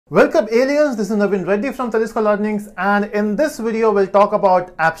Welcome aliens, this is Naveen Reddy from Telusko Learnings, and in this video we'll talk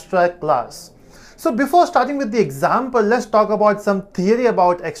about abstract class. So before starting with the example, let's talk about some theory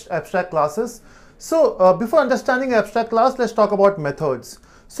about abstract classes. So before understanding abstract class, let's talk about methods.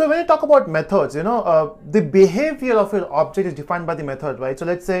 So when you talk about methods, the behavior of your object is defined by the method, right? So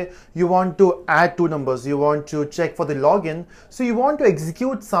let's say you want to add two numbers, you want to check for the login, so you want to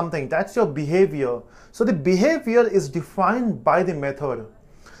execute something, that's your behavior. So the behavior is defined by the method.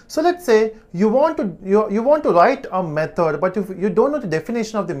 So let's say you want to write a method, but if you don't know the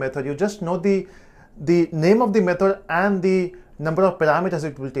definition of the method, you just know the name of the method and the number of parameters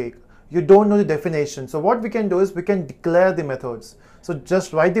it will take. You don't know the definition. So what we can do is we can declare the methods. So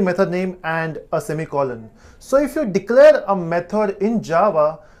just write the method name and a semicolon. So if you declare a method in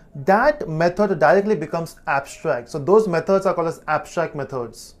Java, that method directly becomes abstract. So those methods are called as abstract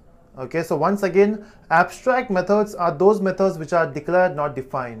methods. Okay, so once again, abstract methods are those methods which are declared, not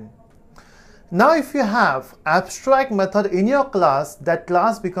defined. Now if you have abstract method in your class, that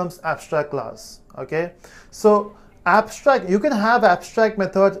class becomes abstract class. Okay, so you can have abstract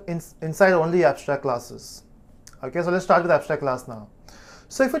method inside only abstract classes. Okay, so let's start with abstract class now.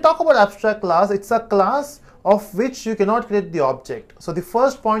 So if we talk about abstract class, it's a class of which you cannot create the object. So the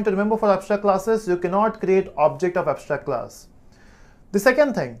first point to remember for abstract classes, you cannot create object of abstract class. The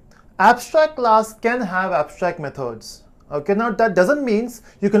second thing, abstract class can have abstract methods. Okay, now that doesn't mean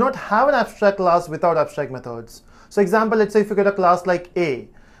you cannot have an abstract class without abstract methods. So example, let's say if you get a class like A,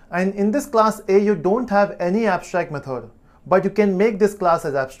 and in this class A you don't have any abstract method, but you can make this class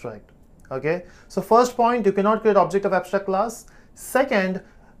as abstract. Okay, so first point, you cannot create object of abstract class. Second,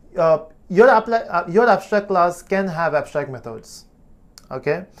 your abstract class can have abstract methods.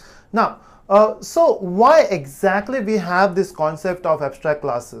 Okay, now so why exactly we have this concept of abstract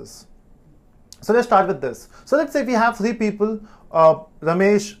classes? So let's start with this. So let's say we have three people,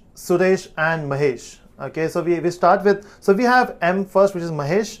 Ramesh, Suresh and Mahesh. Okay, so we start with, so we have M first, which is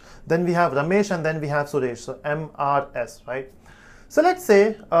Mahesh, then we have Ramesh, and then we have Suresh, so MRS, right? So let's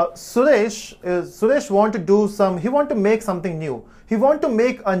say Suresh want to do he want to make something new. He want to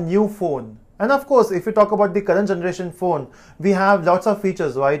make a new phone. And of course, if you talk about the current generation phone, we have lots of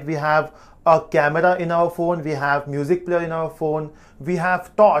features, right? We have a camera in our phone, we have music player in our phone, we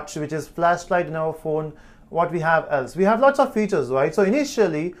have torch, which is flashlight in our phone. What we have else? We have lots of features, right? So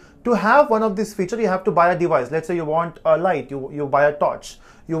initially, to have one of these features, you have to buy a device. Let's say you want a light, you buy a torch.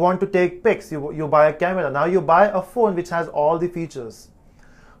 You want to take pics, you buy a camera. Now you buy a phone which has all the features.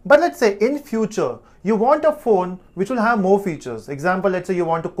 But let's say in future, you want a phone which will have more features. Example, let's say you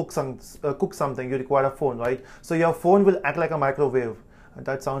want to cook something, you require a phone, right? So your phone will act like a microwave.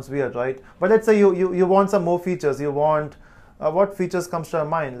 That sounds weird, right? But let's say you want some more features. You want, what features comes to your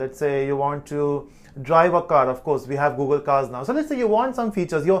mind? Let's say you want to drive a car. Of course, we have Google Cars now. So let's say you want some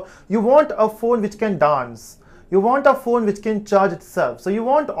features. You want a phone which can dance. You want a phone which can charge itself. So you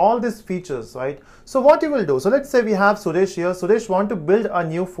want all these features, right? So what you will do, so let's say we have Suresh here. Suresh want to build a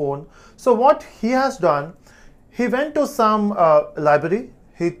new phone. So what he has done, he went to some library.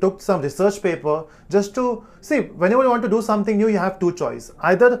 He took some research paper just to see, whenever you want to do something new, you have two choices.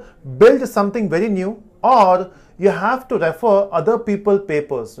 Either build something very new, or you have to refer other people's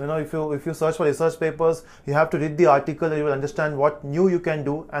papers. If you search for research papers, you have to read the article and you will understand what new you can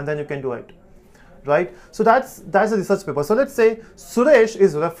do, and then you can do it. Right? So that's a research paper. So let's say Suresh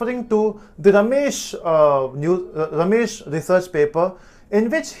is referring to the Ramesh research paper, in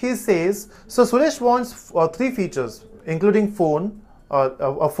which he says, so Suresh wants three features, including phone,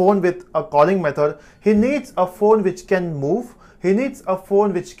 a phone with a calling method. He needs a phone which can move. He needs a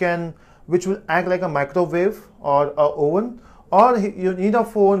phone which will act like a microwave or a oven, or you need a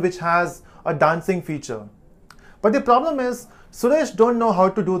phone which has a dancing feature. But the problem is, Suresh don't know how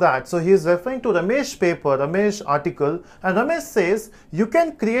to do that. So he is referring to Ramesh paper, Ramesh article, and Ramesh says you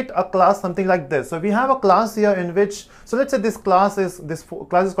can create a class something like this. So we have a class here in which, so let's say this class is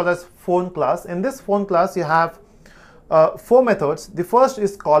called as phone class. In this phone class, you have four methods. The first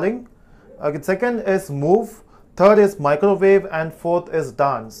is calling, second is move, third is microwave, and fourth is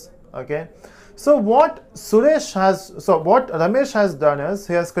dance. Okay. So what Ramesh has done is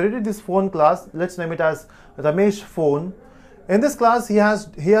he has created this phone class. Let's name it as Ramesh phone. In this class, he has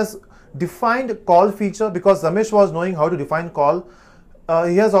defined call feature, because Ramesh was knowing how to define call.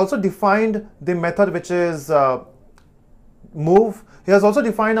 He has also defined the method which is move. He has also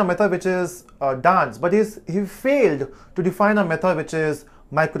defined a method which is dance, but he failed to define a method which is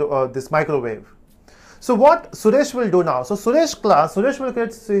microwave. So what Suresh will do now? So Suresh will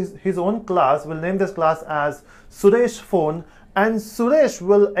create his own class. Will name this class as Suresh phone, and Suresh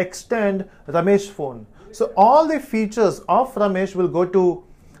will extend Ramesh phone. So all the features of Ramesh will go to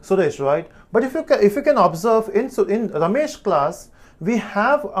Suresh, right? But if you can observe in Ramesh class, we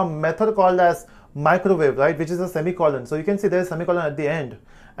have a method called as microwave, right, which is a semicolon. So you can see there is a semicolon at the end,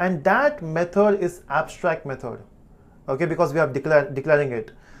 and that method is abstract method, okay, because we are declaring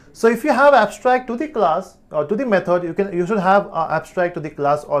it. So if you have abstract to the class or to the method, you should have abstract to the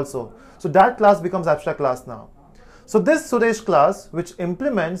class also. So that class becomes abstract class now. So this Suresh class, which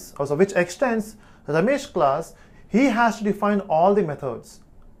implements, also which extends Ramesh class, he has to define all the methods.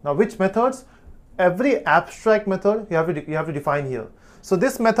 Now which methods? Every abstract method you have to define here. So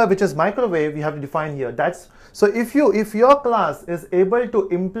this method, which is microwave, you have to define here. So if your class is able to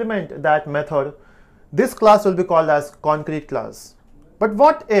implement that method, this class will be called as concrete class. But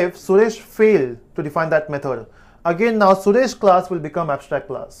what if Suresh failed to define that method? Again, now Suresh class will become abstract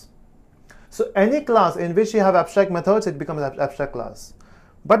class. So any class in which you have abstract methods, it becomes abstract class.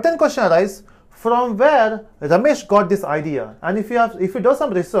 But then question arises, from where Ramesh got this idea? And if you do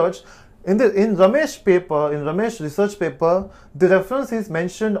some research, in Ramesh research paper, the reference is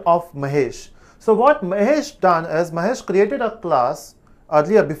mentioned of Mahesh. So what Mahesh done is, Mahesh created a class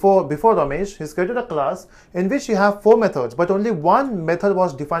earlier, before Ramesh, he's created a class in which you have 4 methods, but only one method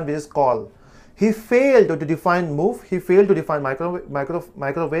was defined, which is call. He failed to define move, he failed to define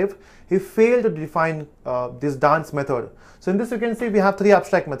microwave, he failed to define this dance method. So in this you can see we have 3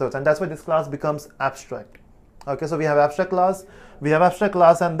 abstract methods, and that's why this class becomes abstract. Okay, so we have abstract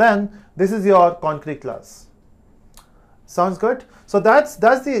class, and then this is your concrete class. Sounds good? So that's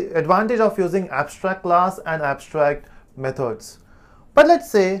the advantage of using abstract class and abstract methods. But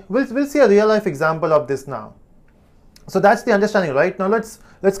let's say we'll see a real life example of this now. So that's the understanding, right? Now let's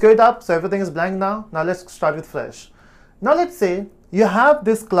clear it up. So everything is blank now. Now let's start with fresh. Now let's say you have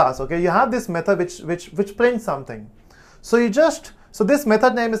this class, okay? You have this method which prints something. So this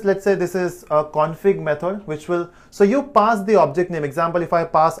method name is, let's say this is a config method, which will, so you pass the object name. Example, if I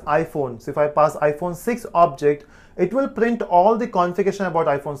pass iPhone, so if I pass iPhone 6 object, it will print all the configuration about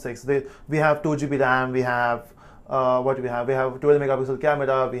iPhone 6. We have 2 GB RAM, we have what do we have? We have 12 megapixel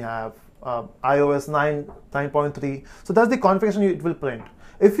camera, we have iOS 9.3. So that's the configuration it will print.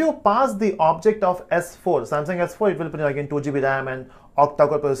 If you pass the object of S4, Samsung S4, it will print again 2 GB RAM and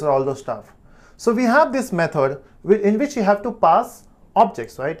octa-core processor, all those stuff. So we have this method in which you have to pass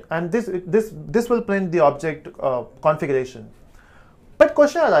objects, right? And this will print the object configuration. But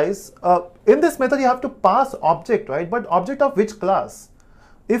question arises, in this method you have to pass object, right? But object of which class?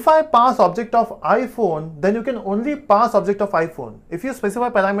 If I pass object of iPhone, then you can only pass object of iPhone. If you specify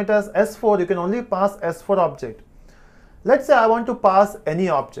parameters S4, you can only pass S4 object. Let's say I want to pass any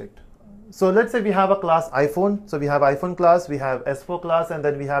object. So let's say we have a class iPhone. So we have iPhone class, we have S4 class, and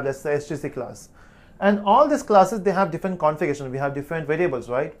then we have, let's say, HTC class. And all these classes, they have different configuration. We have different variables,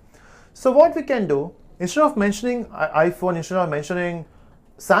 right? So what we can do, instead of mentioning iPhone, instead of mentioning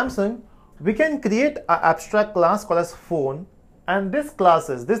Samsung, we can create an abstract class called as phone. And these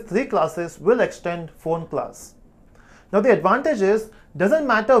 3 classes will extend phone class. Now the advantage is, doesn't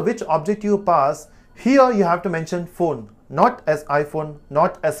matter which object you pass, here you have to mention phone, not as iPhone,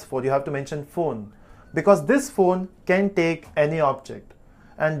 not S4, you have to mention phone, because this phone can take any object,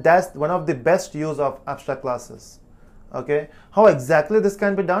 and that's one of the best use of abstract classes. Okay, how exactly this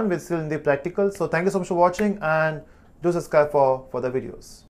can be done, we'll see in the practical. So thank you so much for watching, and do subscribe for further videos.